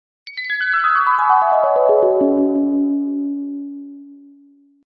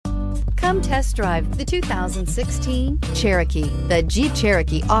Come test drive the 2016 Cherokee. The Jeep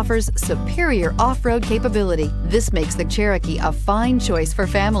Cherokee offers superior off-road capability. This makes the Cherokee a fine choice for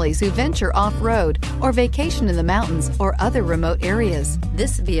families who venture off-road or vacation in the mountains or other remote areas.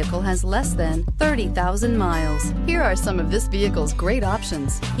 This vehicle has less than 30,000 miles. Here are some of this vehicle's great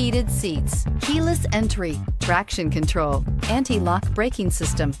options: heated seats, keyless entry, traction control, anti-lock braking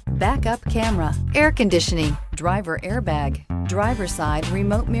system, backup camera, air conditioning, driver airbag, driver side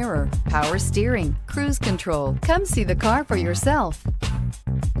remote mirror, power steering, cruise control. Come see the car for yourself.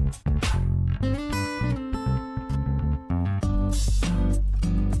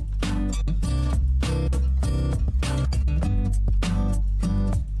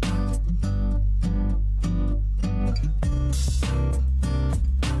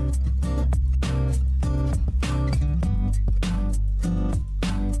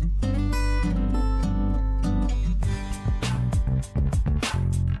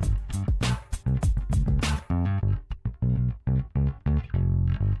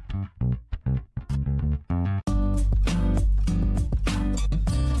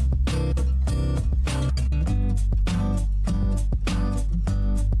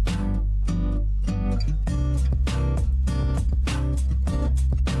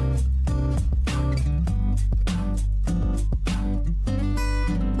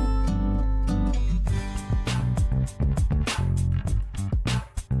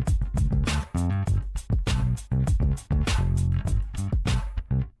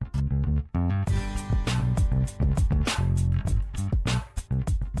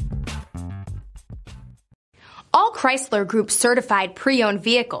 All Chrysler Group certified pre-owned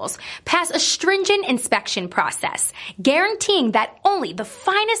vehicles pass a stringent inspection process, guaranteeing that only the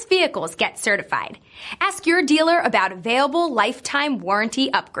finest vehicles get certified. Ask your dealer about available lifetime warranty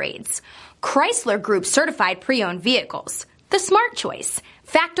upgrades. Chrysler Group certified pre-owned vehicles, the smart choice,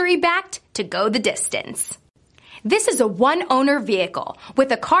 factory backed to go the distance. This is a one-owner vehicle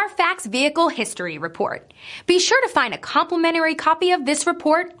with a Carfax Vehicle History Report. Be sure to find a complimentary copy of this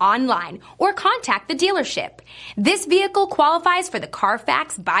report online or contact the dealership. This vehicle qualifies for the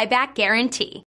Carfax Buyback Guarantee.